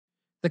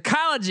The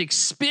college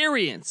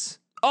experience,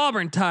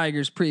 Auburn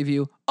Tigers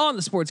preview on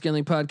the Sports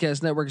Gambling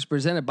Podcast Network is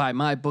presented by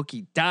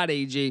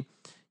MyBookie.ag.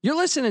 You're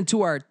listening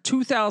to our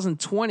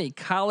 2020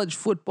 college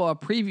football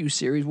preview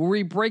series where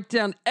we break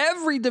down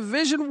every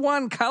Division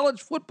I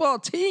college football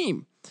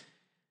team.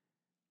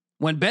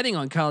 When betting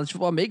on college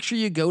football, make sure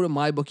you go to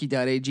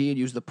MyBookie.ag and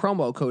use the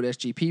promo code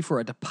SGP for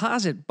a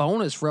deposit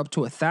bonus for up to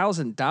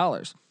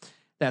 $1,000.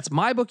 That's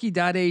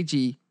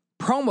MyBookie.ag,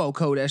 promo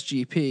code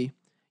SGP.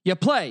 You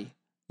play,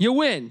 you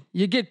win,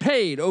 you get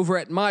paid over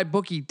at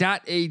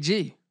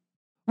MyBookie.ag.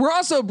 We're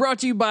also brought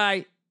to you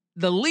by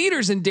the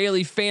leaders in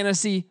daily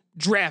fantasy,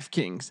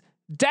 DraftKings.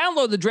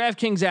 Download the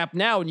DraftKings app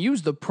now and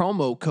use the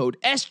promo code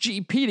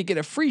SGP to get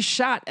a free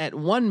shot at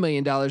 $1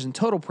 million in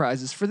total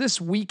prizes for this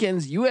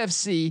weekend's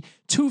UFC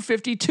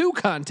 252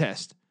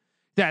 contest.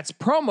 That's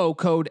promo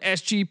code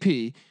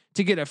SGP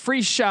to get a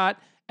free shot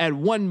at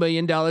 $1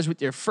 million with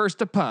your first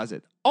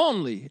deposit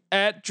only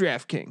at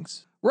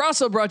DraftKings. We're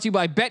also brought to you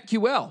by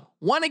BetQL.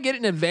 Want to get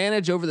an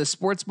advantage over the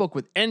sportsbook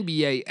with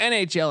NBA,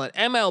 NHL,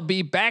 and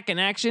MLB back in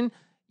action?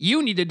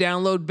 You need to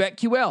download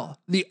BetQL,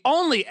 the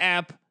only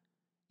app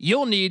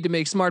you'll need to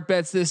make smart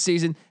bets this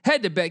season.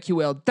 Head to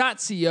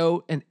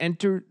betql.co and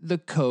enter the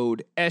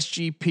code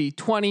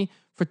SGP20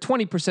 for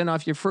 20%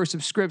 off your first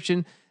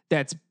subscription.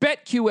 That's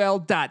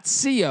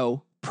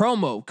betql.co,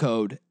 promo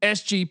code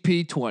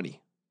SGP20.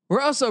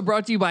 We're also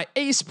brought to you by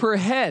Ace Per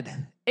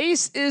Head.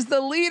 Ace is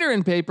the leader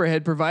in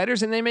pay-per-head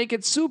providers, and they make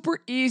it super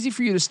easy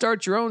for you to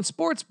start your own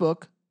sports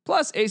book.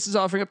 Plus, Ace is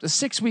offering up to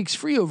 6 weeks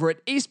free over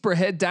at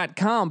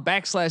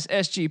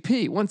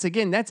aceperhead.com/SGP. Once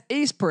again, that's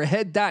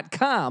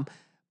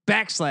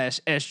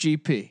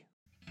aceperhead.com/SGP.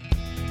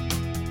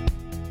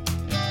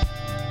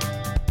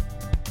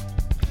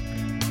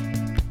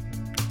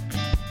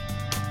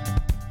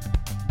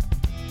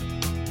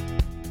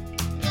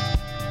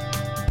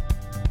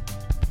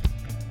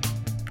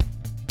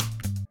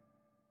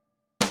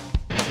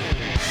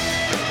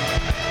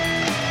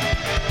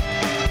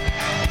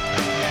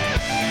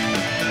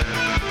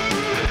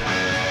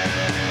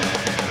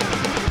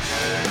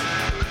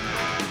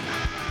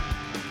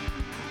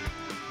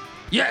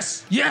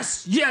 Yes,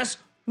 yes, yes.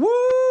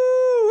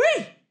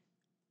 Woo-wee!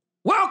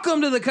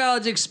 Welcome to the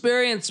college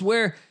experience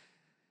where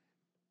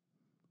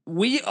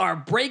we are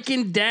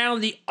breaking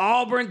down the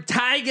Auburn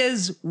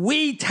Tigers,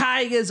 we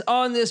Tigers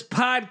on this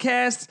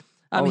podcast.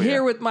 I'm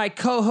here with my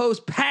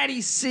co-host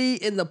Patty C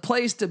in the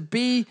place to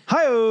be.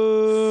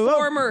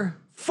 Hi-oh.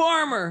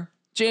 Former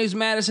James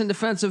Madison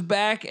defensive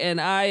back,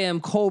 and I am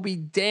Colby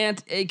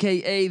Dant,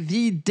 aka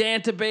the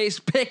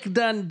Dantabase Pick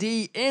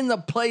Dundee in the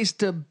place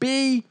to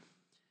be.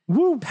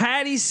 Woo.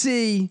 Patty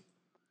C,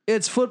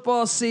 it's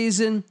football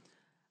season.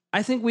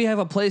 I think we have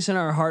a place in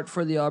our heart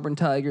for the Auburn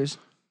Tigers.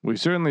 We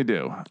certainly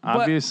do.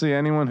 Obviously,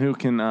 anyone who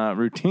can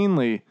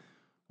routinely,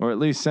 or at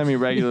least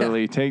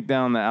semi-regularly, take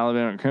down the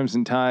Alabama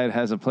Crimson Tide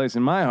has a place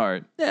in my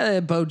heart. Yeah,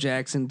 Bo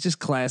Jackson, just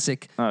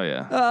classic. Oh,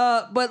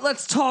 yeah. But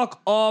let's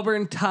talk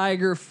Auburn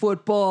Tiger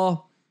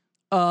football.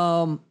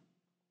 I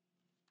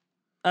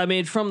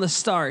mean, from the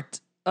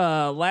start,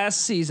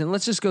 last season,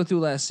 let's just go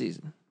through last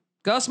season.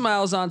 Gus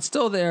Malzahn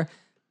still there.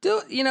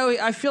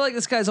 I feel like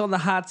this guy's on the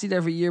hot seat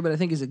every year, but I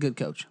think he's a good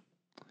coach.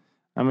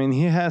 I mean,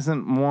 he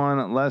hasn't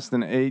won less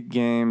than 8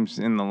 games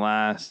in the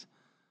last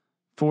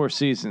 4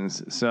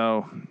 seasons.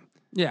 So,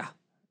 yeah,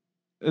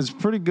 it's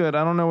pretty good.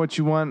 I don't know what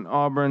you want,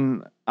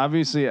 Auburn.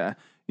 Obviously,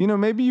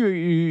 maybe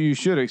you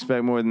should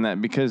expect more than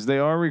that because they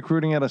are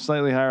recruiting at a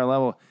slightly higher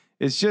level.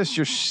 It's just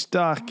you're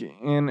stuck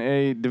in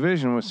a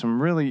division with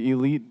some really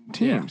elite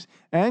teams.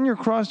 Yeah. And your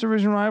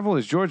cross-division rival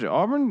is Georgia.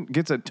 Auburn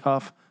gets a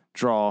tough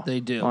draw. They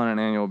do on an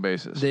annual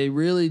basis. They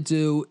really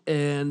do.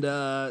 And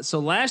so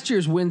last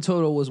year's win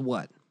total was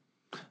what?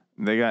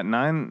 They got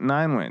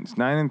nine wins.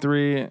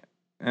 9-3.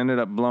 Ended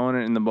up blowing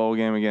it in the bowl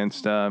game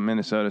against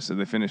Minnesota, so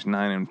they finished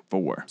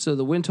 9-4. So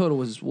the win total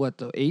was what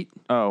though? 8?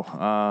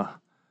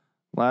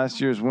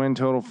 Last year's win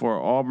total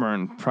for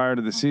Auburn prior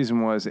to the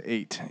season was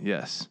 8.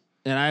 Yes.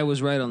 And I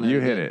was right on that. You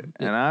hit it.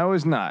 And I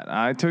was not.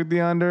 I took the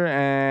under,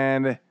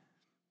 and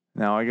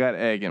now I got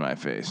egg in my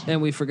face.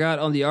 And we forgot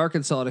on the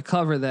Arkansas to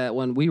cover that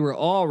when we were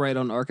all right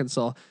on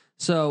Arkansas.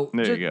 So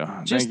there you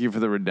go. Thank you for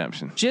the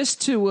redemption. Just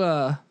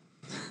to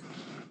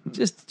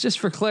just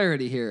for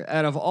clarity here,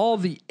 out of all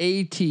the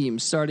A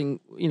teams starting,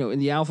 in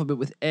the alphabet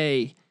with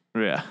A,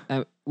 yeah,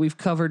 we've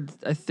covered.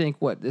 I think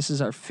this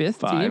is our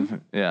 5th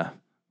team. Yeah,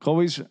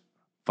 Colby's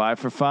 5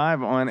 for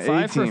 5 on 8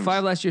 teams. 5 for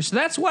 5 last year. So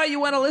that's why you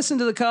want to listen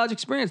to the college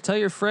experience. Tell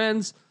your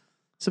friends.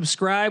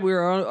 Subscribe. We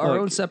are on our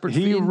own separate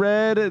feed. He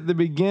read at the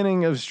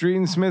beginning of Street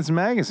and Smith's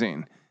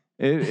magazine.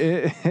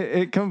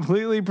 It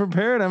completely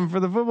prepared him for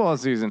the football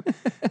season.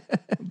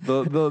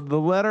 the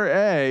letter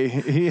A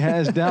he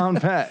has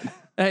down pat.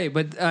 Hey,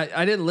 but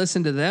I didn't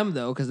listen to them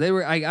though because they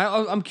were.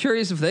 I'm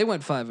curious if they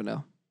went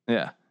 5-0.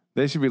 Yeah,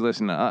 they should be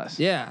listening to us.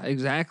 Yeah,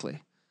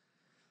 exactly.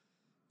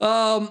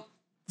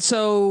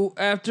 So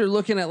after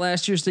looking at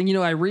last year's thing,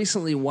 I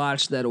recently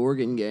watched that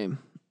Oregon game.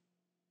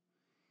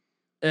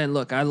 And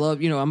look, I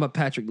love, I'm a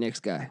Patrick Nix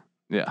guy.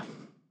 Yeah.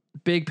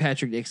 big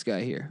Patrick Nix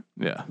guy here.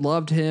 Yeah.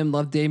 Loved him.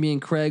 Loved Damian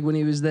Craig when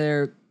he was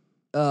there.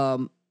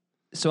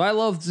 So I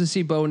love to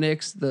see Bo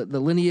Nix, the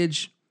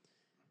lineage,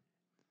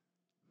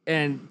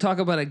 and talk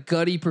about a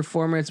gutty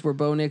performance where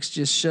Bo Nix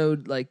just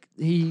showed like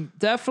he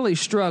definitely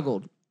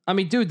struggled. I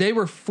mean, dude, they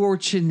were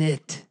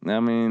fortunate. I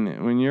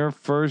mean, when your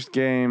first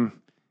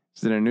game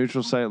is in a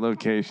neutral site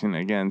location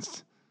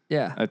against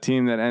a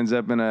team that ends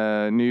up in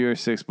a New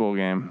Year's Six bowl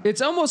game,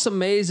 it's almost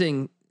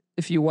amazing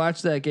if you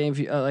watch that game. If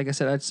you, like I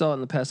said, I saw it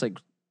in the past like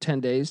 10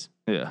 days.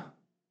 Yeah.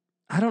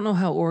 I don't know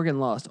how Oregon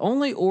lost.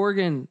 Only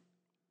Oregon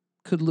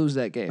could lose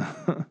that game.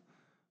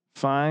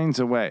 Finds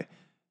a way.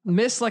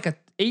 Missed like a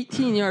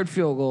 18-yard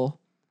field goal.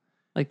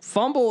 Like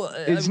fumble.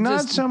 It's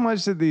not so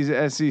much that these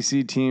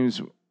SEC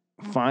teams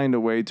find a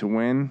way to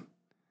win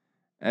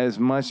as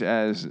much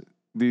as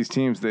these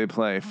teams they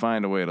play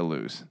find a way to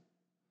lose.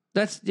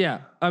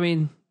 I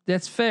mean,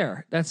 that's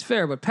fair.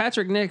 But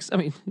Patrick Nix,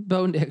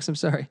 Bo Nix, I'm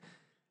sorry.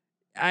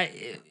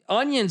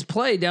 Onions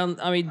play down.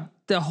 I mean,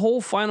 the whole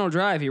final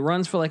drive, he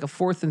runs for like a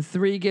 4th and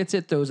 3, gets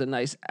it, throws a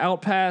nice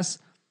out pass.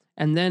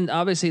 And then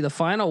obviously the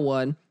final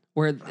one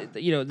where,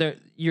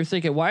 you're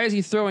thinking, why is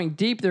he throwing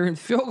deep? They're in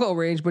field goal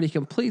range, but he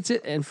completes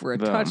it and for a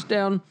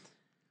touchdown.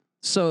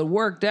 So it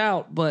worked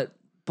out, but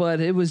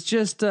it was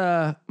just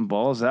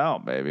balls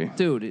out, baby.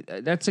 Dude,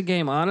 that's a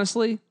game,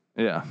 honestly.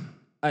 Yeah.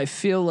 I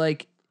feel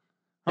like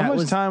how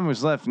much time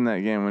was left in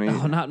that game when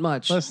he not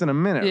much. Less than a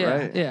minute,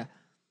 right? Yeah.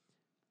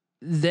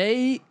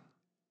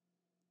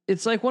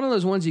 It's like one of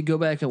those ones you go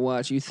back and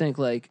watch, you think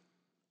like,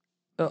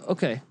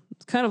 okay,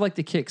 it's kind of like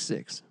the kick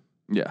six.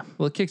 Yeah.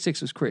 Well, the kick six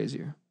was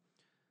crazier.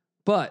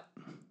 But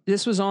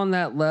this was on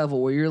that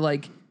level where you're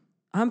like,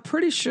 I'm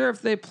pretty sure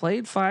if they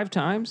played 5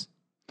 times,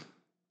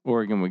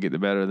 Oregon would get the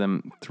better of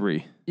them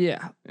 3.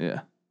 Yeah.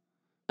 Yeah.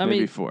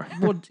 Maybe 4.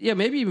 Well, yeah,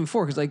 maybe even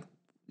 4. Because like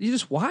you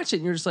just watch it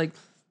and you're just like,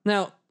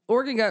 now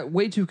Oregon got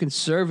way too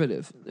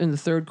conservative in the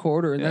third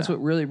quarter, and that's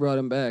what really brought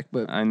him back.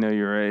 But I know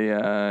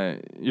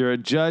you're a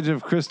judge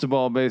of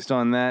Cristobal based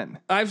on that.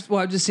 I've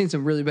just seen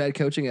some really bad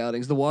coaching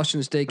outings. The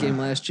Washington State game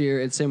last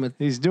year, and same with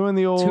he's doing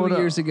the old 2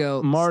 years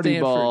ago Marty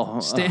ball.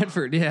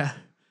 Stanford, yeah.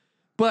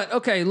 But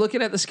okay,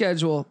 looking at the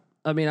schedule,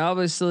 I mean,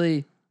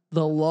 obviously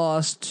the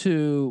loss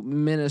to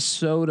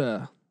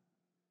Minnesota.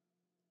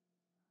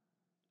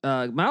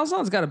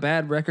 Malzahn's got a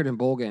bad record in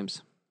bowl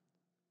games.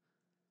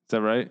 Is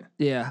that right?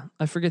 Yeah,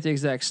 I forget the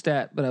exact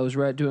stat, but I was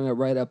doing a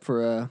write up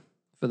for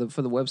the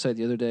website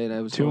the other day, and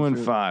I was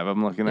 2-5.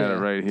 I'm looking at it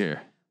right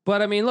here.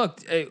 But I mean,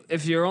 look,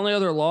 if your only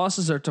other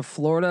losses are to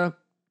Florida,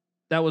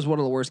 that was one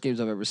of the worst games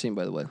I've ever seen.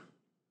 By the way,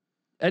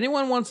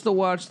 anyone wants to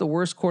watch the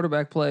worst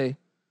quarterback play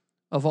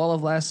of all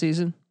of last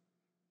season?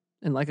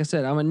 And like I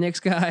said, I'm a Knicks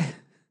guy,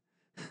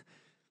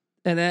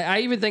 and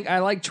I even think I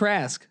like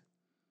Trask.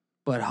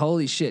 But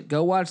holy shit,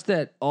 go watch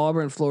that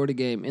Auburn Florida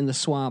game in the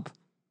swamp.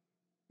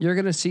 You're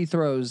going to see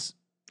throws.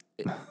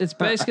 It's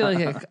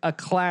basically like a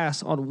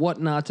class on what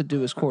not to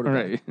do as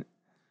quarterback. Right.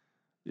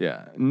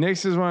 Yeah.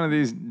 Nix is one of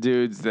these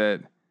dudes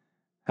that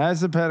has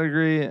the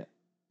pedigree.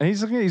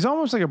 He's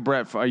almost like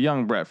a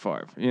young Brett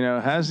Favre.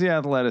 Has the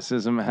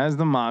athleticism, has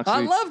the moxie. I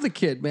love the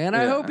kid, man.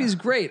 I hope he's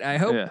great. I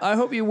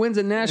hope he wins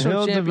a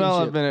national championship. He'll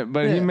develop in it,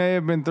 but he may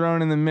have been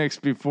thrown in the mix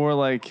before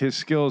like his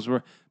skills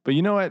were. But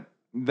you know what?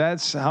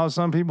 That's how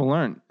some people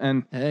learn.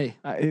 And hey,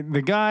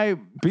 the guy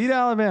beat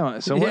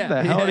Alabama. So what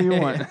the hell do you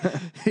want?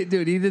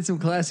 Dude, he did some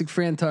classic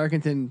Fran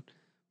Tarkenton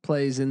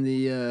plays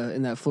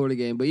in that Florida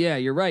game. But yeah,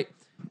 you're right.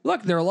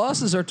 Look, their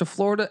losses are to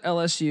Florida,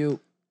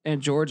 LSU,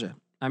 and Georgia.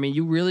 I mean,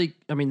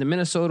 the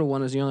Minnesota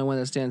one is the only one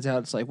that stands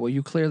out. It's like, well,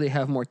 you clearly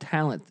have more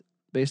talent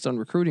based on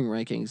recruiting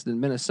rankings than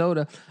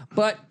Minnesota.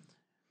 But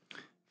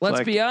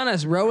let's be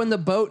honest, rowing the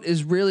boat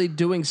is really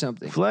doing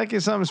something. Fleck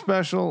is something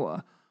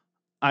special.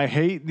 I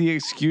hate the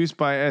excuse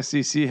by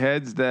SEC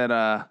heads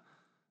that,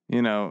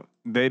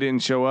 they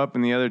didn't show up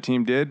and the other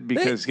team did,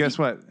 because guess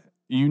what?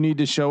 You need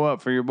to show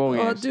up for your bowl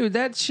games. Oh, dude,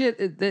 that shit.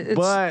 It's,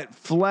 but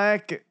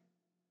Fleck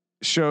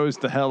shows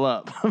the hell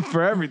up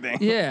for everything.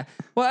 Yeah.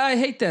 Well, I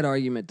hate that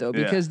argument though,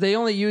 because they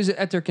only use it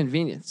at their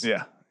convenience.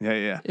 Yeah.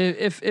 Yeah.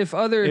 If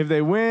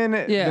they win,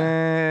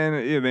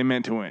 then they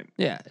meant to win.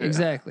 Yeah,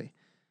 exactly.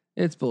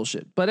 It's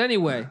bullshit. But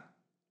anyway,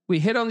 we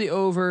hit on the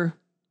over.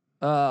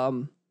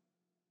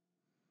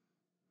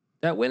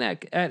 That win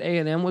at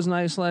A&M was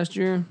nice last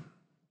year.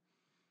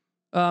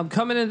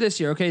 Coming in this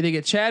year, okay, they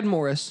get Chad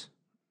Morris.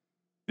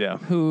 Yeah.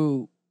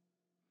 Who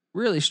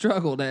really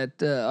struggled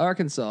at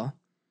Arkansas.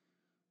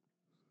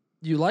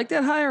 Do you like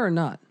that hire or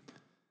not?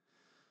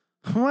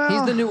 Well,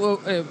 he's the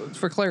new,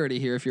 for clarity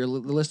here, if you're the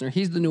listener,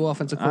 he's the new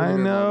offensive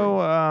coordinator. I know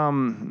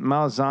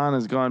Malzahn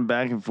has gone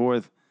back and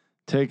forth,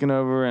 taking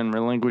over and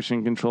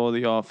relinquishing control of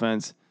the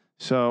offense.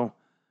 So,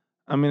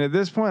 I mean, at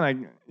this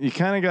point, you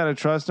kind of got to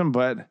trust him,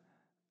 but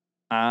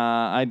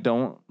I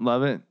don't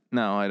love it.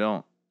 No, I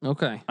don't.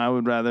 Okay. I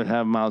would rather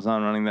have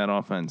Malzahn running that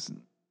offense.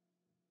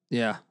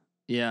 Yeah.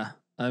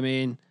 I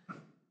mean,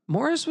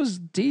 Morris was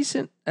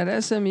decent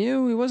at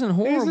SMU. He wasn't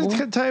horrible. He's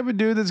the type of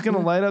dude that's going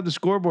to light up the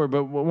scoreboard.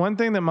 But one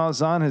thing that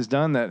Malzahn has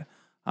done that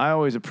I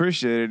always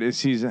appreciated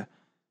is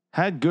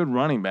had good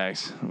running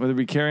backs, whether it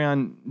be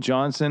Kerryon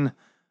Johnson,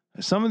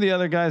 some of the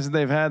other guys that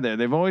they've had there.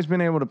 They've always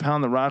been able to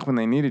pound the rock when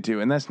they needed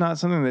to, and that's not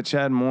something that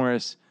Chad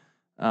Morris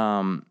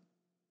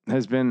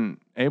has been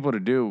able to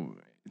do.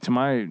 To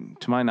my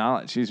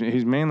knowledge,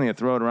 he's mainly a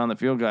throw it around the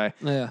field guy,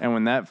 and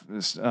when that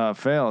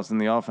fails, then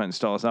the offense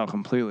stalls out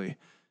completely.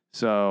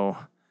 So,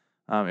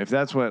 if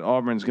that's what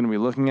Auburn's going to be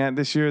looking at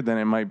this year, then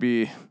it might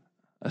be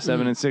a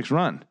 7-6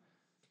 run.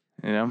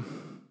 You know,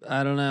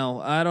 I don't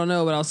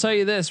know, but I'll tell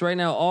you this right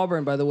now.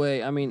 Auburn, by the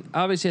way, I mean,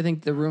 obviously, I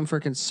think the room for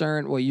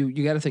concern. Well,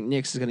 you got to think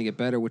Nix is going to get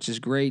better, which is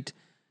great.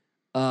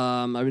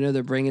 I know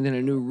they're bringing in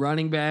a new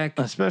running back,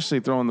 especially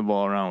throwing the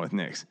ball around with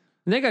Nix.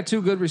 And they got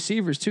two good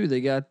receivers too.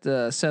 They got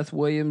Seth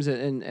Williams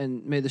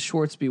and may the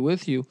Schwartz be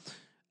with you.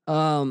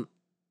 So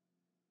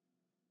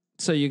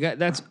you got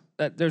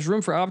there's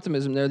room for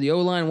optimism there. The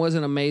O-line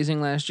wasn't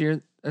amazing last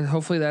year.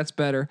 Hopefully that's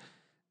better.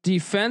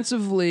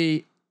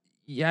 Defensively,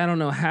 I don't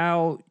know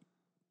how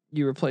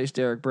you replace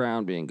Derek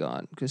Brown being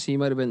gone because he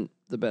might have been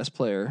the best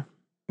player.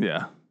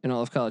 Yeah. In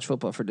all of college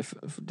football for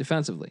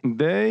defensively.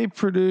 They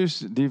produce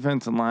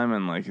defensive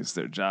linemen like it's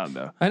their job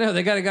though. I know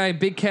they got a guy,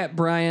 Big Cat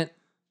Bryant.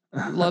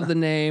 Love the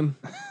name.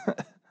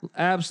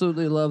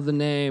 Absolutely love the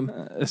name.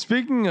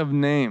 Speaking of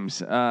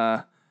names,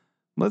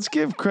 let's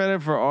give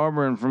credit for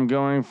Auburn from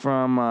going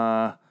from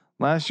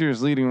last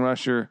year's leading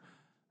rusher,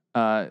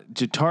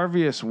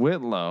 Jatarvius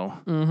Whitlow.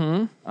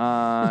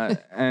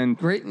 And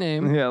great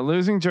name. Yeah,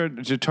 losing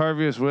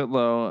Jatarvius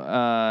Whitlow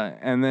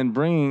and then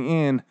bringing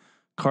in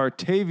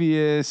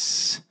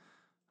Cartavius.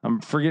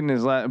 I'm forgetting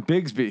his last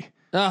Bigsby.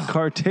 Oh.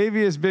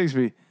 Cartavius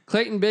Bigsby.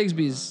 Clayton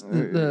Bigsby's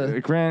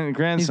the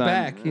grandson. He's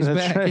back. He's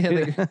That's back.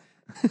 Right.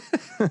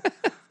 Yeah,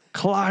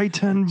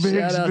 Clayton Bigsby.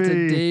 Shout out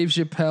to Dave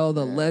Chappelle,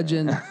 the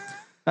legend.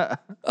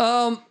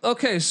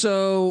 Okay,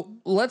 so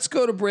let's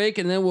go to break,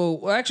 and then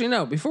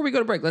before we go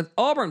to break, let's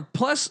Auburn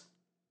plus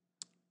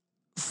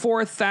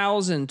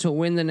 4,000 to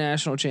win the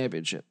national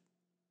championship.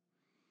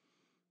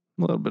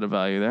 A little bit of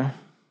value there.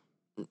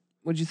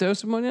 Would you throw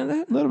some money on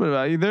that? A little bit of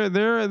value.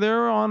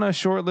 They're on a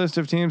short list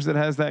of teams that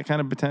has that kind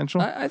of potential.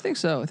 I think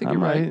so. I think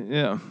you're right.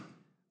 Yeah.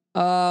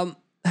 How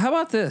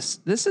about this?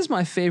 This is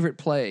my favorite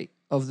play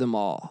of them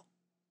all.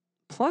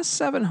 Plus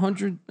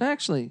 700.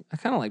 Actually, I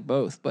kind of like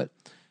both, but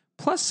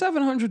plus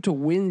 700 to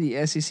win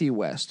the SEC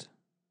West.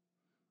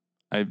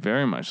 I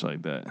very much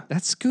like that.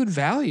 That's good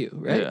value,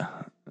 right? Yeah.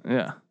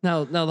 Yeah.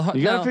 Now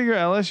you got to figure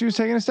LSU's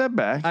taking a step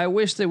back. I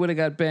wish they would have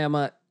got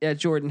Bama at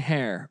Jordan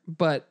Hare,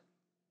 but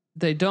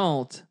they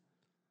don't.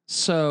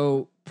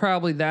 So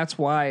probably that's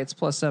why it's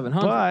plus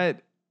 700.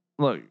 But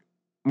look,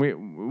 the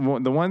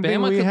one thing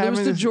Bama we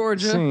haven't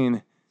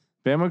seen,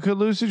 Bama could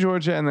lose to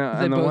Georgia, and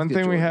the one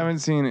thing we haven't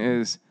seen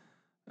is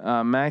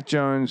Mac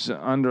Jones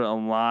under a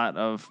lot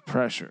of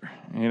pressure.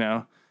 You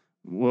know,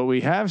 what we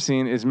have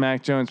seen is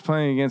Mac Jones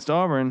playing against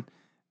Auburn,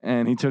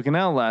 and he took an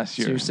L last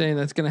year. So you're saying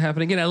that's going to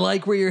happen again? I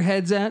like where your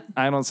head's at.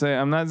 I'm not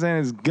saying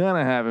it's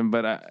gonna happen,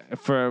 but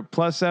for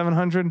plus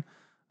 700.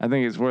 I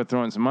think it's worth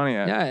throwing some money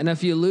at. Yeah, and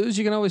if you lose,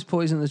 you can always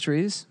poison the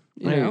trees.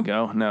 There you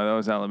go. No, that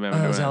was Alabama.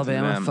 That was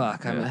Alabama.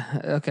 Fuck.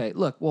 Yeah. Okay,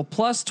 look. Well,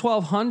 plus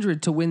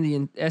 1,200 to win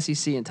the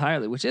SEC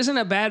entirely, which isn't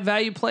a bad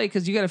value play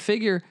because you got to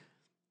figure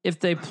if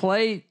they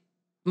play,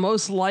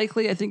 most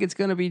likely, I think it's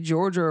going to be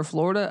Georgia or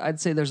Florida. I'd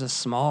say there's a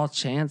small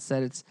chance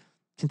that it's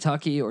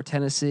Kentucky or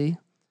Tennessee.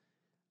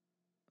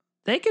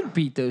 They could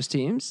beat those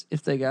teams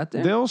if they got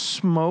there. They'll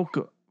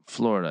smoke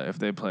Florida if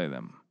they play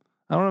them.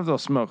 I don't know if they'll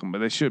smoke them, but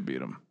they should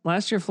beat them.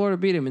 Last year, Florida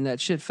beat them in that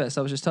shit fest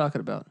I was just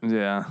talking about.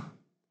 Yeah.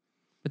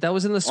 But that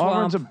was in the swamp.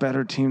 Auburn's a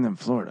better team than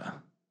Florida.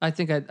 I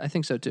think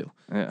so too.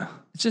 Yeah.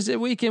 It's just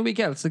week in, week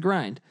out. It's the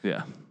grind.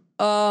 Yeah.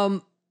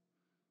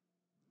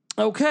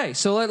 Okay,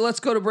 so let's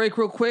go to break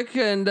real quick,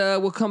 and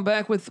we'll come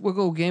back we'll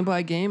go game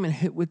by game and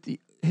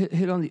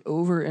hit on the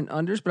over and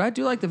unders. But I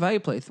do like the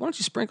value play. Why don't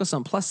you sprinkle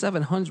some plus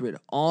 700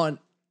 on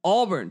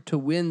Auburn to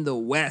win the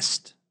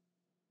West?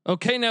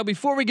 Okay, now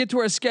before we get to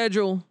our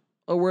schedule,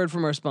 a word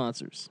from our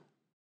sponsors.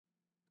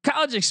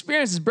 College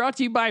Experience is brought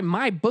to you by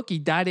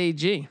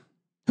mybookie.ag.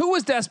 Who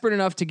was desperate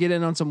enough to get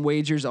in on some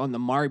wagers on the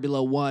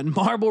Marbula One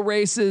marble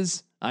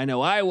races? I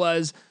know I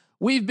was.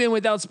 We've been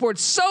without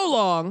sports so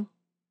long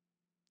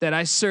that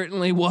I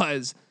certainly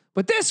was.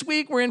 But this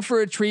week we're in for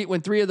a treat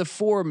when 3 of the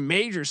 4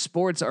 major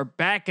sports are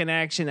back in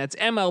action. That's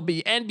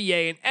MLB,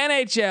 NBA, and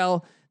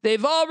NHL.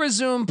 They've all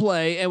resumed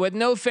play, and with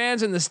no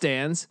fans in the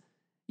stands,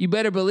 you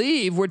better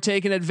believe we're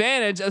taking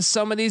advantage of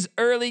some of these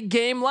early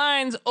game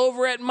lines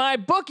over at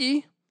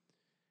MyBookie.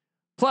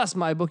 Plus,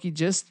 MyBookie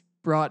just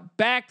brought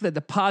back the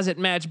deposit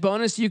match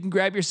bonus. You can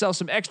grab yourself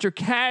some extra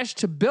cash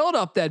to build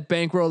up that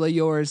bankroll of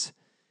yours.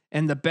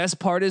 And the best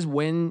part is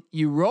when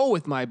you roll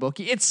with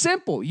MyBookie, it's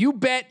simple. You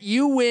bet,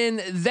 you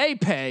win, they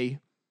pay.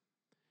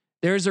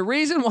 There's a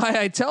reason why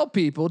I tell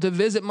people to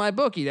visit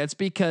MyBookie. That's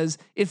because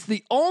it's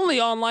the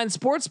only online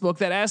sports book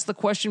that asks the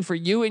question for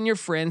you and your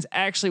friends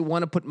actually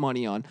want to put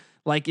money on.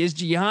 Like, is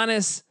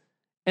Giannis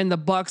and the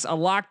Bucks a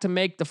lock to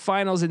make the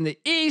finals in the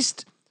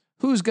East?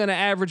 Who's going to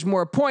average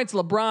more points,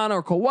 LeBron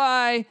or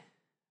Kawhi?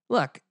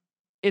 Look,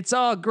 it's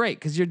all great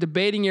because you're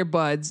debating your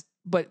buds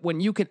but when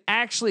you can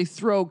actually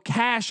throw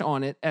cash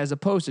on it as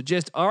opposed to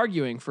just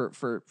arguing for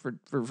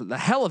the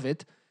hell of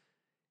it,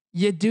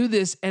 you do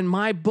this, and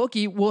my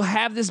bookie will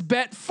have this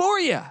bet for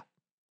you.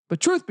 But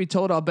truth be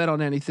told, I'll bet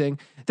on anything.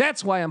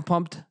 That's why I'm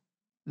pumped.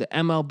 The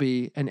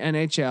MLB and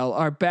NHL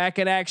are back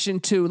in action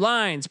too.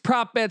 Lines,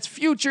 prop bets,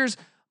 futures.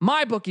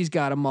 My bookie's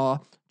got them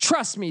all.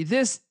 Trust me,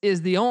 this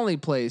is the only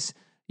place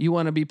you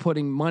want to be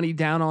putting money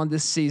down on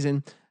this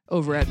season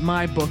over at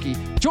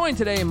MyBookie. Join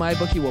today and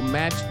MyBookie will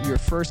match your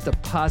first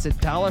deposit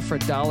dollar for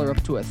dollar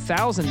up to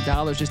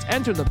 $1,000. Just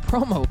enter the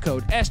promo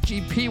code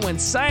SGP when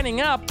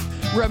signing up.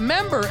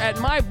 Remember, at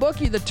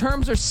MyBookie, the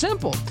terms are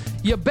simple.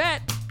 You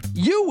bet,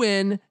 you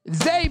win,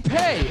 they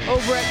pay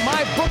over at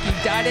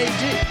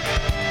mybookie.ag.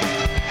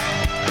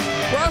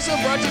 We're also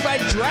brought to you by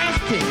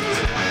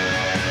DraftKings.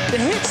 The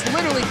hits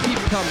literally keep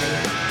coming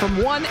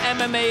from one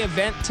MMA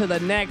event to the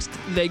next.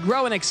 They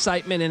grow in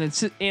excitement and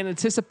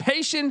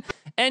anticipation,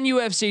 and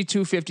UFC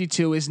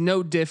 252 is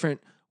no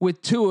different,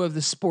 with two of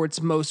the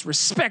sport's most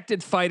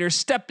respected fighters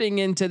stepping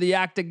into the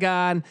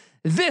octagon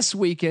this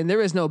weekend.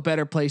 There is no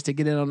better place to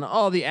get in on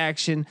all the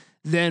action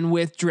than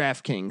with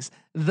DraftKings,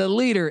 the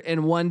leader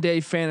in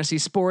one-day fantasy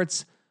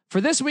sports. For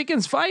this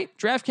weekend's fight,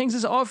 DraftKings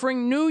is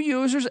offering new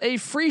users a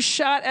free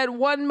shot at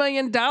 $1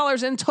 million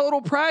in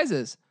total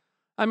prizes.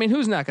 I mean,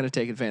 who's not going to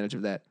take advantage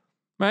of that,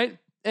 right?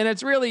 And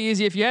it's really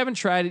easy. If you haven't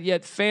tried it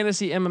yet,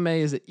 fantasy MMA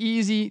is an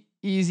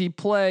easy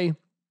play.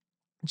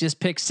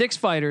 Just pick 6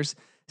 fighters,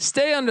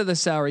 stay under the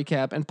salary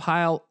cap, and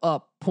pile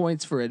up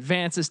points for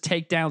advances,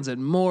 takedowns,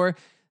 and more.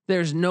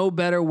 There's no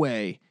better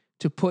way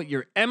to put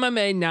your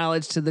MMA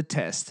knowledge to the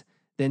test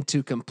than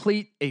to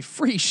complete a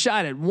free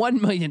shot at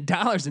 $1 million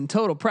in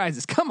total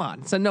prizes. Come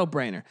on, it's a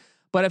no-brainer.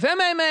 But if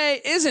MMA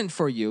isn't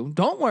for you,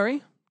 don't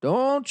worry.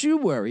 Don't you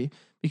worry.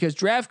 Because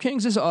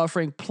DraftKings is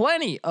offering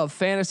plenty of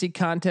fantasy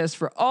contests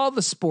for all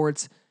the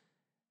sports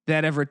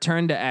that have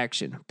returned to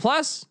action.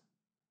 Plus,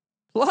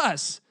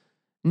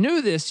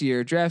 new this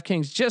year,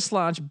 DraftKings just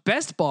launched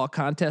Best Ball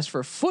contest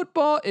for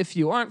football. If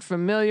you aren't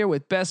familiar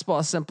with Best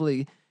Ball,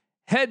 simply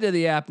head to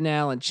the app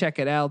now and check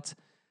it out.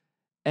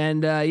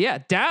 And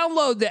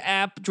download the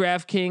app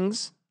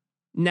DraftKings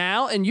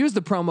now and use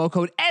the promo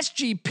code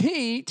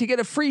SGP to get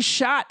a free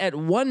shot at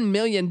 $1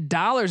 million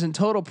in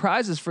total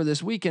prizes for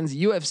this weekend's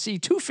UFC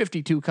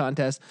 252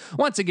 contest.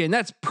 Once again,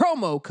 that's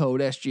promo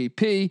code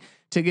SGP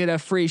to get a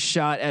free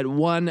shot at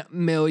 $1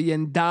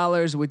 million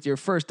with your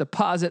first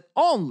deposit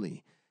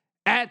only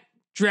at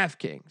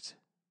DraftKings.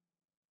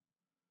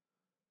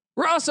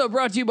 We're also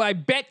brought to you by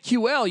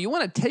BetQL. You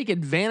want to take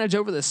advantage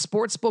over the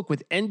sportsbook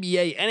with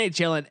NBA,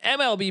 NHL, and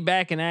MLB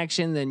back in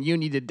action? Then you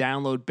need to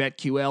download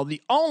BetQL,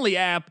 the only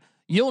app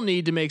you'll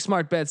need to make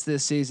smart bets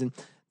this season.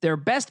 Their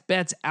best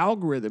bets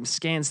algorithm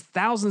scans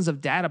thousands of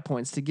data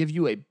points to give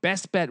you a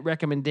best bet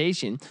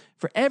recommendation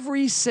for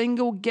every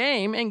single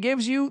game and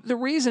gives you the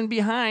reason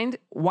behind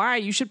why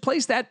you should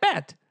place that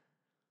bet.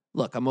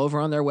 Look, I'm over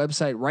on their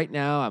website right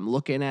now. I'm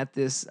looking at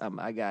this. I'm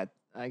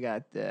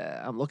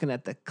looking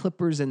at the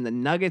Clippers and the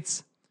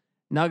Nuggets.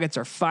 Nuggets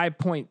are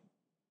 5-point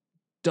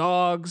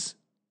dogs,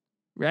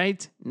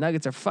 right?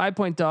 Nuggets are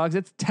 5-point dogs.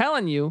 It's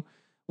telling you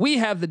we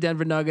have the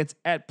Denver Nuggets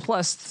at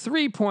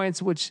 +3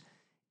 points, which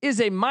is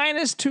a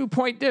 -2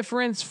 point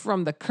difference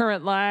from the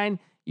current line.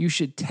 You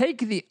should take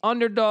the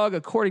underdog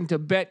according to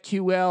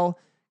BetQL.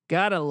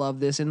 Gotta love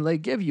this. And they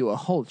give you a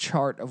whole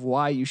chart of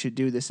why you should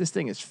do this. This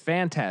thing is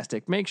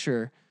fantastic. Make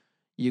sure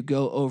you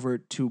go over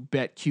to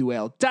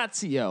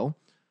betql.co.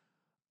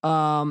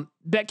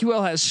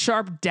 BetQL has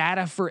sharp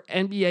data for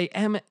NBA,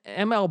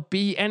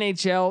 MLB,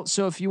 NHL.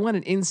 So if you want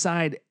an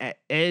inside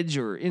edge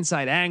or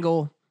inside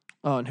angle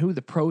on who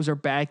the pros are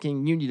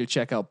backing, you need to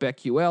check out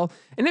BetQL.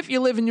 And if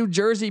you live in New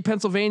Jersey,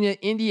 Pennsylvania,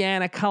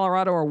 Indiana,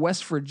 Colorado, or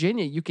West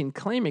Virginia, you can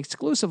claim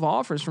exclusive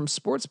offers from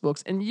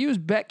sportsbooks and use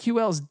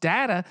BetQL's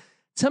data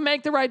to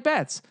make the right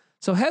bets.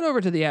 So head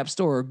over to the App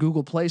Store or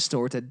Google Play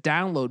Store to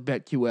download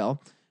BetQL.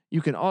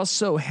 You can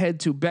also head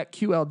to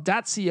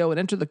betql.co and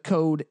enter the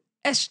code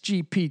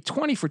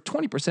SGP20 for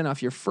 20%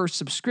 off your first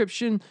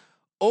subscription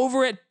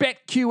over at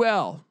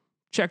BetQL.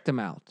 Check them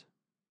out.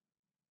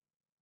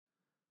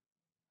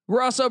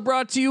 We're also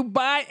brought to you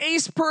by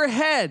Ace Per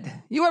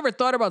Head. You ever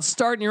thought about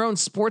starting your own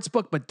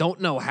sportsbook but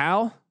don't know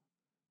how?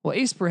 Well,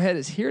 Ace Per Head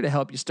is here to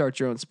help you start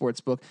your own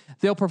sportsbook.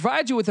 They'll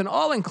provide you with an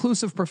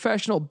all-inclusive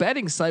professional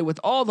betting site with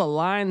all the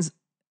lines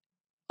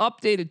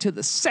updated to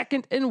the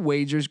second and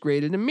wagers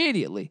graded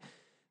immediately.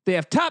 They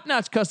have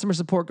top-notch customer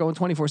support going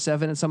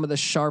 24/7 and some of the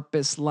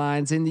sharpest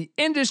lines in the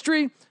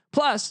industry.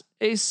 Plus,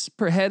 Ace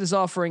Per Head is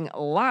offering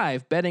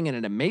live betting and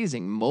an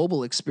amazing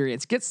mobile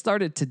experience. Get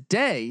started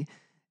today,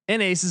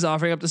 and Ace is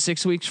offering up to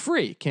 6 weeks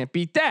free. Can't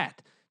beat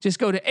that. Just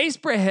go to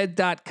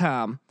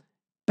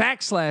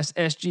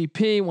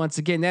aceperhead.com/SGP. Once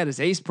again, that is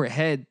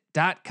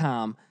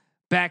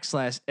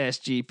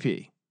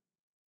aceperhead.com/SGP.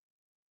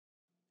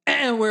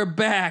 And we're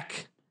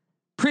back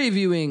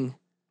previewing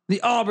the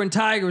Auburn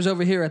Tigers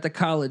over here at the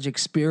College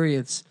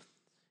Experience.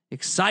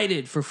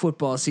 Excited for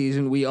football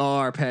season. We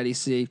are, Patty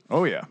C.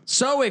 Oh, yeah.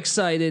 So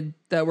excited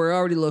that we're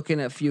already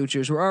looking at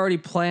futures. We're already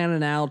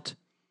planning out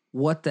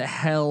what the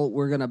hell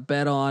we're going to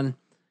bet on.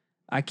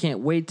 I can't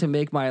wait to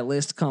make my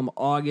list come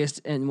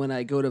August. And when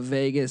I go to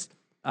Vegas,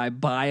 I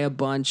buy a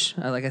bunch.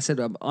 Like I said,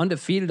 I'm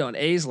undefeated on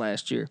A's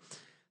last year.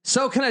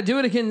 So can I do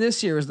it again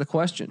this year is the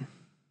question.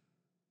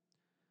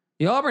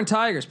 The Auburn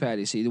Tigers,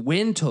 Patty C, the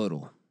win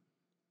total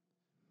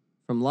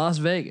from Las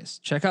Vegas.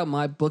 Check out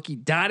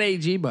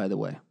mybookie.ag, by the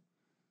way.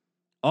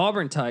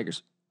 Auburn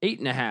Tigers,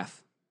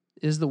 8.5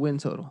 is the win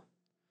total.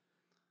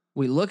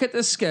 We look at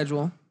this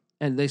schedule,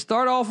 and they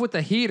start off with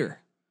a heater.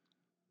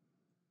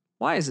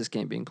 Why is this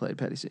game being played,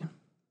 Patty C?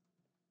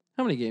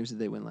 How many games did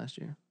they win last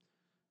year?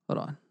 Hold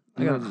on.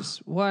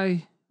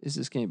 Why is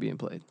this game being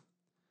played?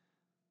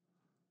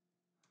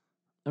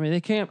 I mean,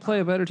 they can't play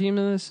a better team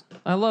than this.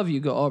 I love you,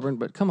 go Auburn,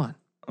 but come on.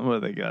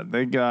 What do they got?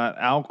 They got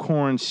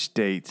Alcorn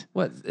State.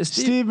 What?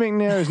 Steve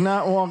McNair is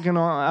not walking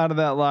out of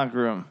that locker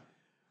room.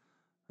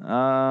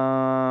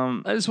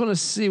 I just want to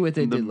see what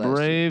they did last year. The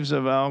Braves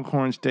of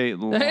Alcorn State.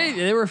 Hey,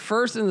 they were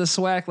first in the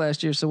SWAC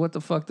last year, so what the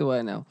fuck do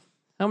I know?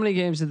 How many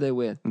games did they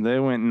win? They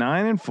went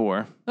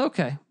 9-4.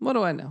 Okay, what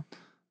do I know?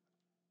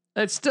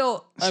 It's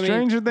still.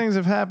 Stranger things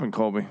have happened,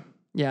 Colby.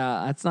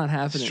 Yeah, that's not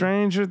happening.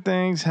 Stranger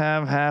things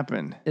have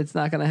happened. It's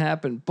not going to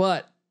happen,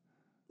 but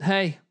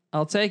hey,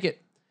 I'll take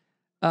it.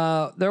 They're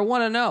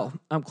 1-0.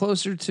 I'm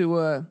closer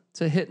to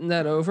hitting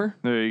that over.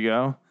 There you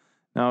go.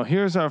 Now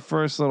here's our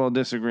first little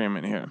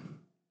disagreement here.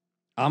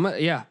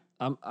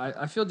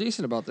 I feel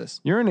decent about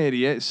this. You're an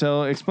idiot,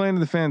 so explain to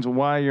the fans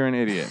why you're an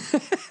idiot.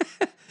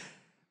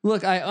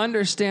 Look, I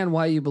understand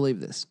why you believe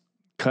this.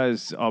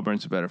 Because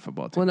Auburn's a better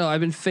football team. Well, no, I've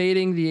been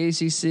fading the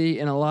ACC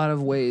in a lot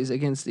of ways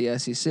against the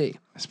SEC.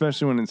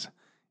 Especially when it's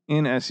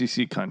in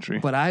SEC country.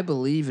 But I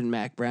believe in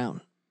Mac Brown.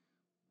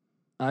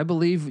 I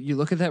believe you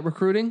look at that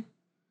recruiting.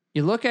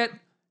 You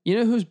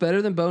know who's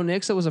better than Bo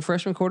Nix that was a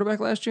freshman quarterback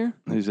last year?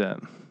 Who's that?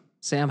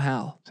 Sam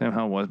Howell. Sam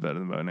Howell was better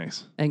than Bo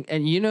Nix.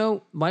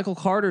 And Michael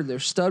Carter, their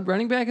stud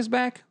running back, is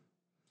back.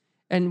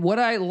 And what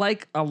I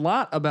like a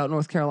lot about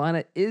North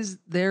Carolina is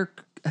their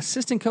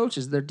assistant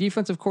coaches, their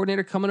defensive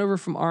coordinator coming over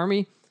from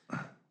Army.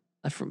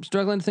 I'm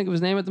struggling to think of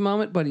his name at the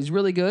moment, but he's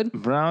really good.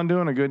 Brown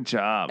doing a good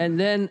job. And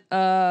then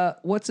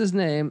what's his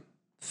name?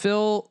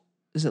 Phil,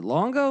 is it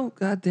Longo?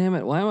 God damn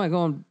it. Why am I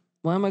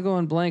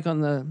going blank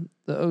on the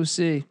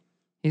OC?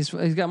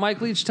 He's got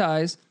Mike Leach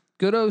ties.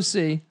 Good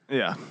OC.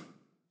 Yeah.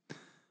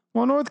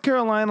 Well, North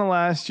Carolina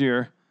last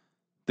year,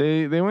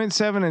 they went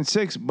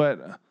 7-6,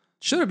 but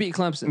should have beat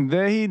Clemson.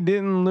 They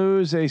didn't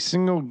lose a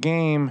single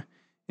game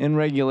in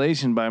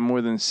regulation by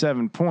more than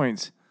 7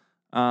 points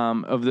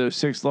of those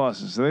 6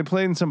 losses. So they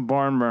played in some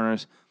barn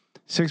burners.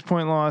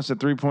 6-point loss, a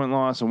 3-point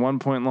loss, a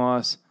 1-point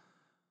loss,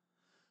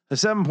 a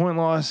 7-point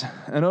loss,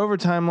 an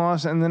overtime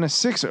loss, and then a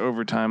 6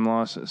 overtime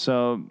loss.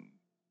 So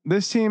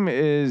this team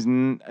is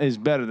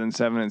better than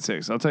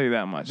 7-6. I'll tell you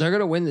that much. They're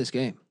going to win this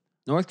game.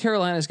 North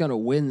Carolina is going to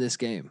win this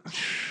game.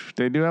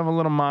 They do have a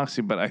little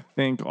moxie, but I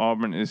think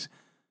Auburn has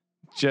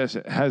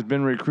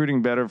been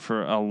recruiting better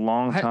for a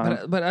long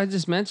time. But I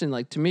just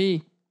mentioned, to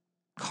me,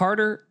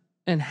 Carter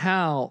and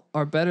Howell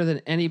are better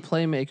than any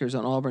playmakers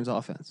on Auburn's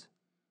offense.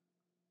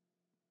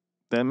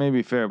 That may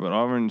be fair, but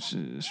Auburn's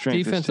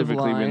strength has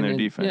typically been their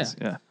defense.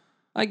 Yeah.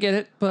 I get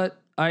it, but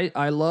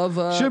I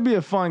love. Should be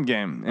a fun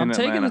game. I'm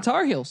taking the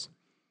Tar Heels.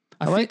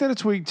 I like that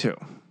it's week 2.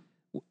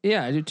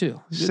 Yeah, I do too.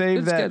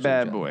 Save that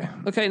bad boy.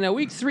 Okay, now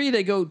week 3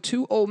 they go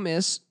to Ole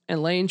Miss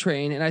and Lane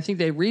Train, and I think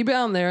they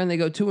rebound there and they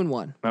go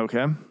 2-1.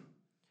 Okay.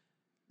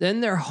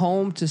 Then they're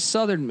home to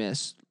Southern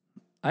Miss.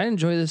 I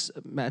enjoy this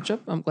matchup.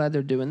 I'm glad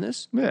they're doing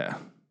this. Yeah.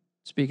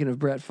 Speaking of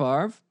Brett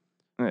Favre,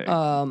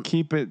 hey,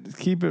 keep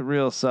it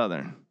real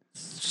Southern.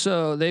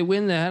 So they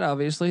win that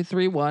obviously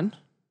 3-1,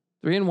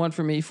 3-1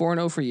 for me,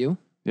 4-0 for you.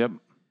 Yep.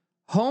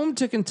 Home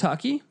to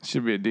Kentucky.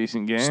 Should be a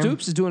decent game.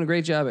 Stoops is doing a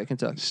great job at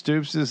Kentucky.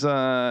 Stoops is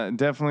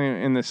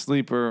definitely in the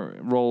sleeper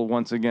role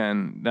once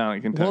again down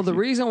at Kentucky. Well, the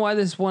reason why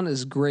this one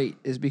is great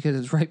is because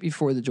it's right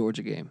before the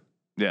Georgia game.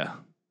 Yeah.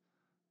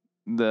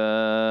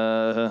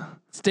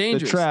 It's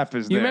dangerous. The trap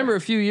is you there. Remember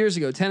a few years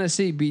ago,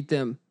 Tennessee beat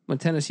them when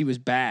Tennessee was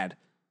bad.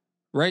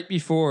 Right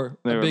before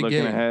they were big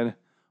looking game. ahead.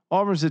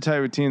 Auburn's the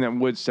type of team that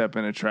would step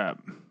in a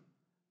trap.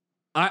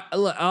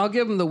 I'll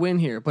give them the win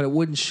here, but it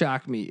wouldn't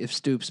shock me if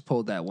Stoops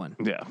pulled that one.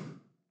 Yeah.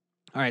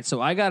 All right,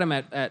 so I got them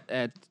at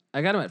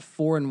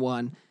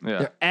 4-1. Yeah.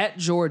 They're at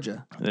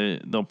Georgia.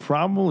 They'll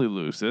probably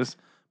lose this,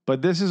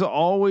 but this is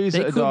always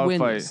a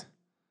dogfight.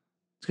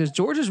 Because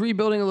Georgia's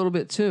rebuilding a little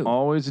bit too.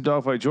 Always a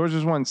dogfight.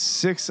 Georgia's won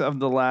 6 of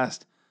the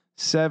last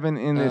 7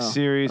 in this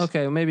series.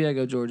 Okay, well, maybe I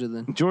go Georgia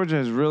then. Georgia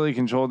has really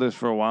controlled this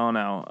for a while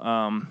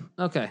now.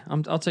 Okay,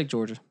 I'll take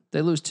Georgia.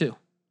 They lose 2.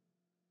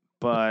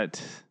 But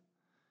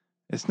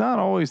it's not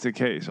always the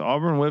case.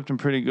 Auburn whipped them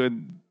pretty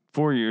good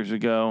 4 years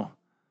ago.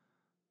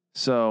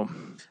 So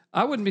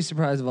I wouldn't be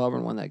surprised if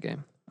Auburn won that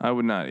game. I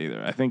would not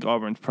either. I think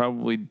Auburn's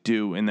probably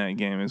due in that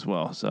game as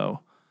well. So,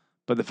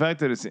 but the fact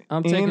that it's in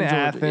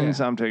Athens,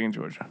 yeah. I'm taking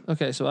Georgia.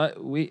 Okay, so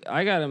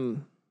I got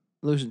them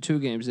losing 2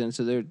 games in,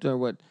 so they're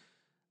what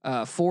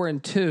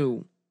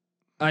 4-2.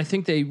 I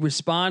think they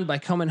respond by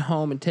coming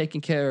home and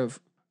taking care of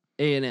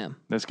A&M.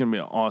 That's going to be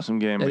an awesome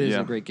game. That is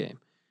a great game.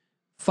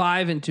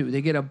 5-2.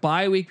 They get a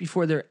bye week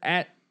before they're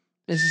at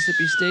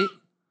Mississippi State.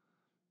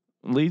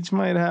 Leeds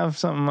might have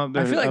something up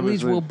there. I feel like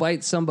Leeds will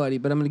bite somebody,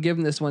 but I'm going to give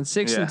them this one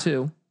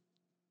 6-2.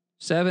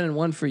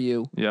 7-1 for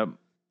you. Yep.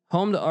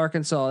 Home to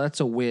Arkansas. That's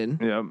a win.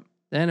 Yep.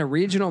 Then a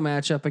regional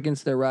matchup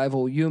against their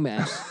rival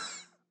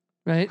UMass.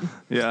 Right?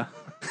 Yeah.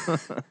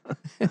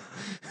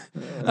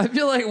 I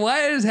feel like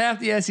why does half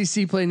the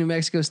SEC play New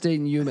Mexico State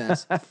and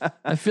UMass?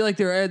 I feel like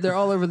they're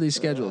all over these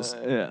schedules.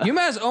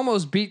 UMass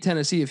almost beat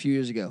Tennessee a few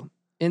years ago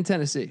in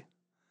Tennessee.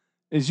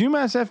 Is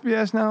UMass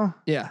FBS now?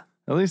 Yeah.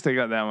 At least they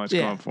got that much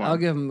going for them. I'll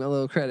give them a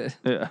little credit.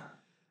 Yeah.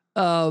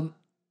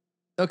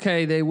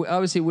 Okay, they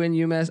obviously win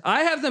UMass.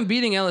 I have them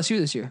beating LSU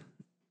this year.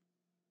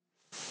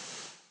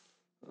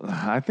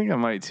 I think I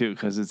might too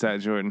because it's at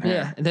Jordan.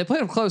 Yeah, and they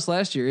played them close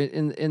last year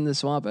in the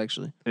swamp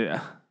actually.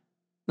 Yeah.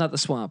 Not the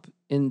swamp,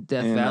 in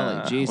Death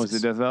Valley. Jesus. Was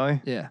it Death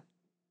Valley? Yeah.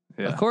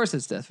 Yeah. Of course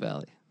it's Death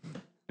Valley.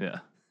 Yeah.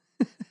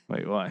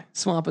 Wait, why?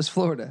 Swamp is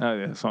Florida. Oh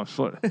yeah, Swamp's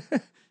Florida.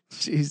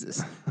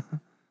 Jesus.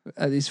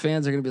 These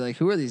fans are going to be like,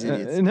 who are these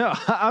idiots? No,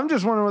 I'm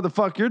just wondering what the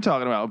fuck you're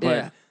talking about. But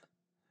yeah.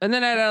 And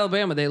then at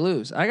Alabama, they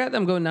lose. I got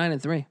them going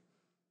 9-3.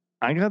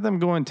 I got them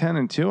going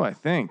 10-2, I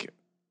think.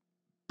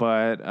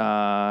 But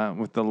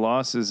with the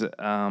losses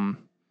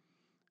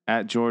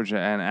at Georgia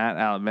and at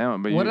Alabama.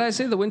 But what did I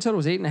say? The win total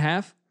was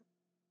 8.5?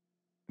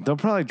 They'll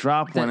probably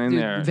drop one in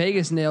there.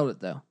 Vegas nailed it,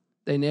 though.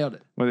 They nailed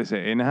it. What did they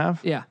say,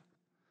 8.5? Yeah.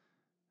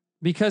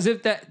 Because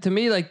if that, to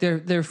me, like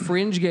they're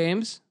fringe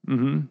games.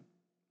 Mm-hmm.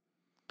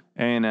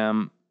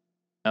 A&M,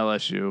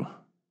 LSU.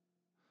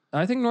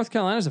 I think North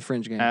Carolina's a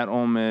fringe game. At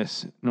Ole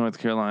Miss, North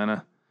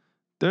Carolina.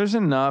 There's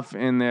enough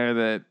in there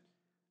that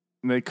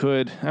they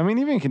could. I mean,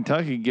 even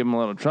Kentucky could give them a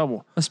little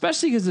trouble.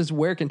 Especially because it's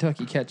where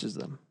Kentucky catches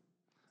them.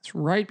 It's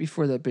right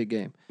before that big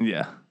game.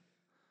 Yeah.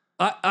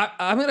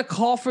 I'm going to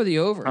call for the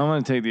over. I'm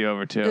going to take the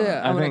over, too.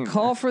 Yeah, I'm going to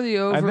call for the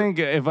over. I think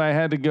if I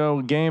had to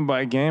go game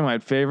by game,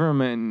 I'd favor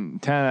them in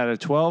 10 out of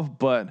 12,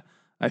 but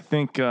I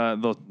think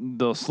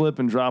they'll slip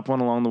and drop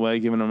one along the way,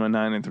 giving them a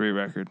 9-3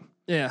 record.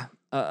 Yeah.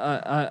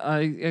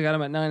 I got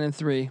them at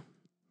 9-3.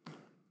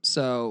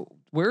 So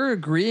we're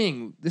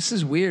agreeing. This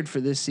is weird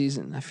for this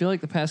season. I feel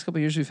like the past couple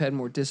of years we've had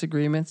more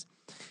disagreements.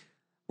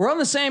 We're on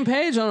the same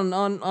page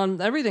on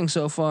everything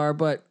so far,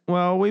 but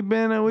we've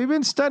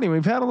been studying.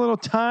 We've had a little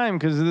time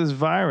because of this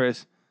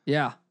virus.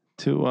 Yeah.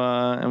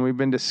 And we've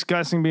been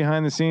discussing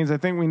behind the scenes. I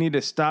think we need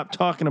to stop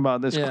talking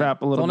about this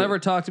crap a little bit. Don't ever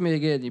talk to me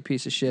again, you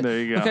piece of shit. There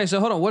you go. Okay,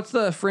 so hold on. What's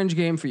the fringe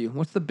game for you?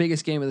 What's the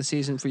biggest game of the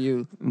season for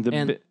you?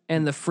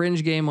 And the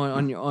fringe game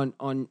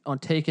on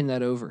taking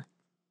that over.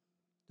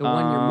 The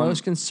one you're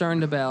most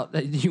concerned about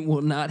that you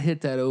will not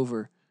hit that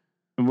over.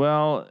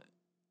 Well,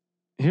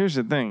 here's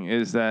the thing: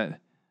 is that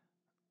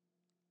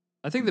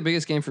I think the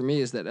biggest game for me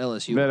is that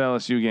LSU. That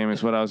LSU game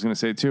is what I was going to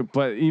say too.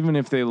 But even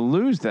if they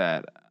lose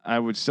that, I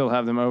would still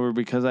have them over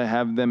because I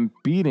have them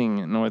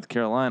beating North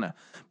Carolina.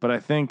 But I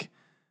think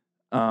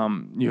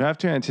you have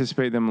to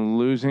anticipate them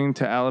losing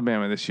to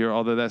Alabama this year,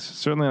 although that's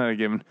certainly not a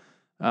given.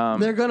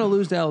 They're going to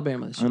lose to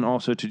Alabama this year. And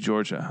also to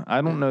Georgia.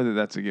 I don't know that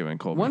that's a given,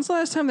 Colby. When's the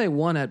last time they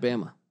won at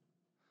Bama?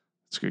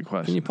 That's a good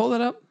question. Can you pull that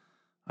up?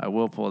 I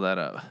will pull that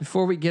up.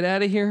 Before we get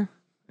out of here?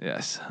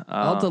 Yes.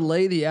 I'll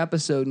delay the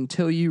episode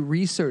until you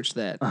research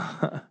that.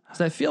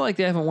 Because I feel like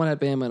they haven't won at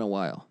Bama in a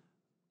while.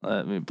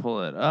 Let me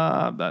pull it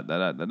up. What,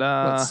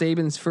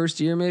 Saban's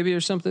first year maybe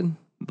or something?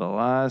 The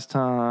last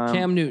time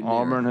Cam Newton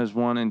Auburn has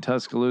won in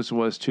Tuscaloosa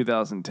was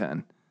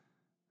 2010.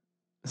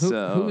 Who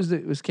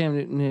was Cam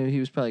Newton? He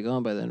was probably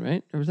gone by then,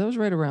 right? Or that was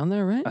right around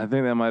there, right? I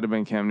think that might have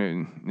been Cam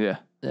Newton. Yeah.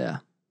 Yeah.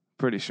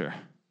 Pretty sure.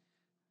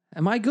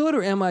 Am I good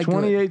or am I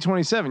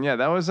 28-27. Yeah,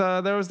 that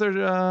was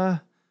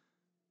their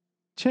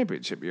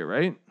championship year,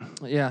 right?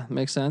 Yeah,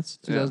 makes sense.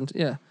 2000.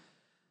 Yeah.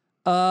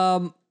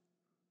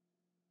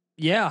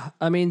 Yeah.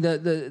 I mean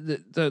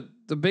the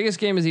biggest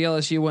game is the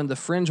LSU one. The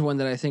fringe one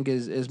that I think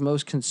is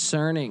most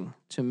concerning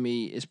to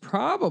me is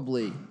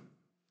probably.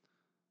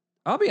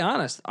 I'll be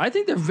honest. I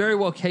think they're very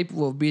well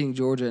capable of beating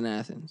Georgia in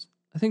Athens.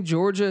 I think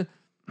Georgia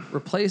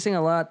replacing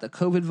a lot. The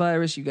COVID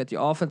virus. You got the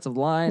offensive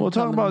line. We'll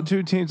talk about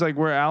two teams like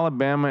where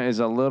Alabama is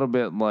a little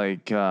bit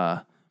like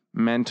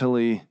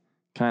mentally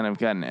kind of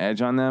got an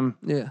edge on them.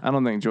 Yeah. I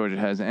don't think Georgia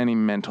has any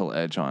mental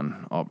edge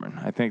on Auburn.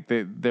 I think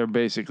they're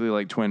basically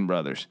like twin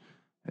brothers.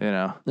 You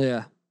know.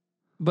 Yeah.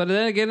 But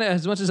then again,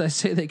 as much as I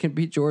say they can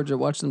beat Georgia,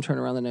 watch them turn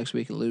around the next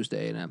week and lose to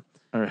A&M.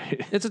 All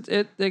right.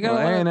 They got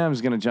A&M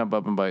is going to jump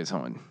up and bite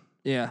someone.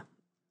 Yeah.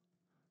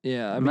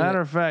 Yeah.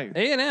 Matter of fact,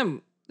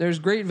 A&M, there's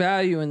great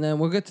value in them.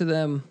 We'll get to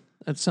them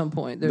at some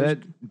point. That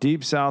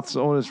Deep South's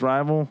oldest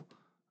rivalry,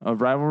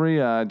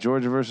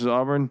 Georgia versus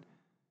Auburn,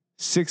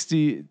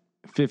 60,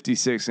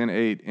 56, and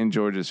 8 in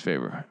Georgia's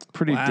favor.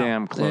 Pretty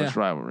damn close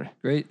rivalry.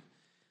 Great.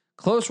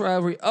 Close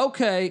rivalry.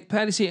 Okay,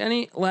 Patty C,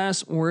 any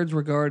last words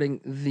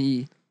regarding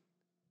the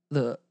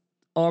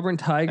Auburn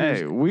Tigers?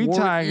 Hey, we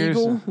Tigers.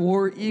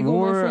 War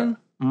Eagle, my friend.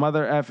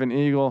 Mother effing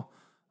Eagle.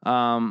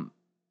 I'm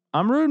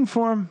rooting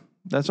for him.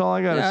 That's all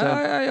I got to say.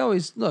 I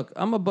always look.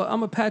 I'm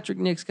a Patrick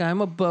Nix guy.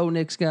 I'm a Bo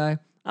Nix guy.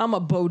 I'm a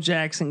Bo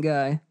Jackson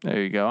guy.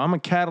 There you go. I'm a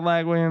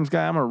Cadillac Williams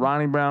guy. I'm a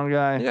Ronnie Brown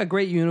guy. They got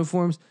great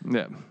uniforms.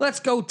 Yeah. Let's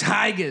go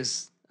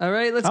Tigers. All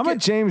right, I'm a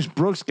James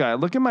Brooks guy.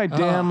 Look at my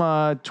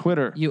damn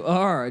Twitter. You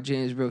are a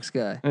James Brooks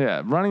guy.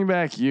 Yeah, running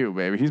back you,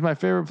 baby. He's my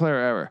favorite player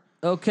ever.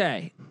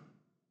 Okay.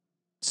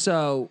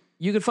 So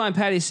you can find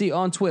Patty C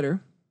on Twitter,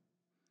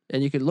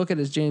 and you can look at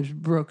his James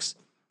Brooks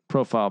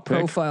profile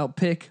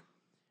pic.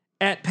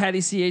 At Patty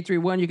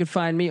C831. You can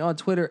find me on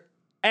Twitter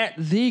at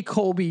the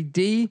Colby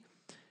D.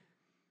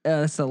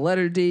 That's the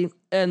letter D.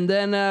 And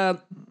then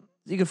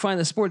you can find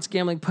the Sports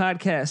Gambling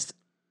Podcast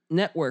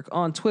Network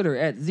on Twitter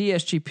at the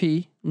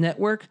SGP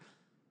Network.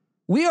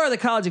 We are the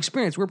College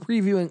Experience. We're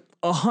previewing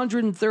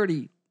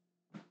 130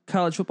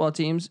 college football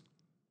teams,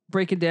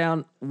 breaking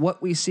down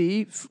what we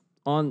see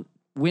on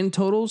win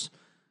totals,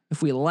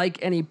 if we like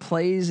any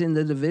plays in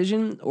the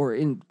division or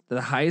in the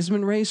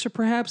Heisman race, or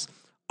perhaps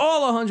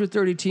all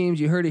 130 teams.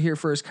 You heard it here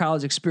first.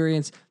 College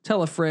Experience.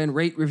 Tell a friend,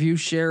 rate, review,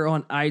 share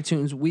on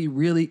iTunes. We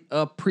really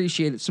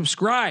appreciate it.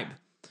 Subscribe.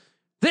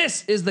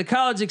 This is the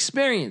College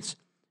Experience.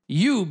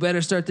 You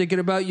better start thinking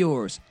about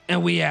yours.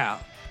 And we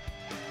out.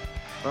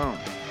 Boom.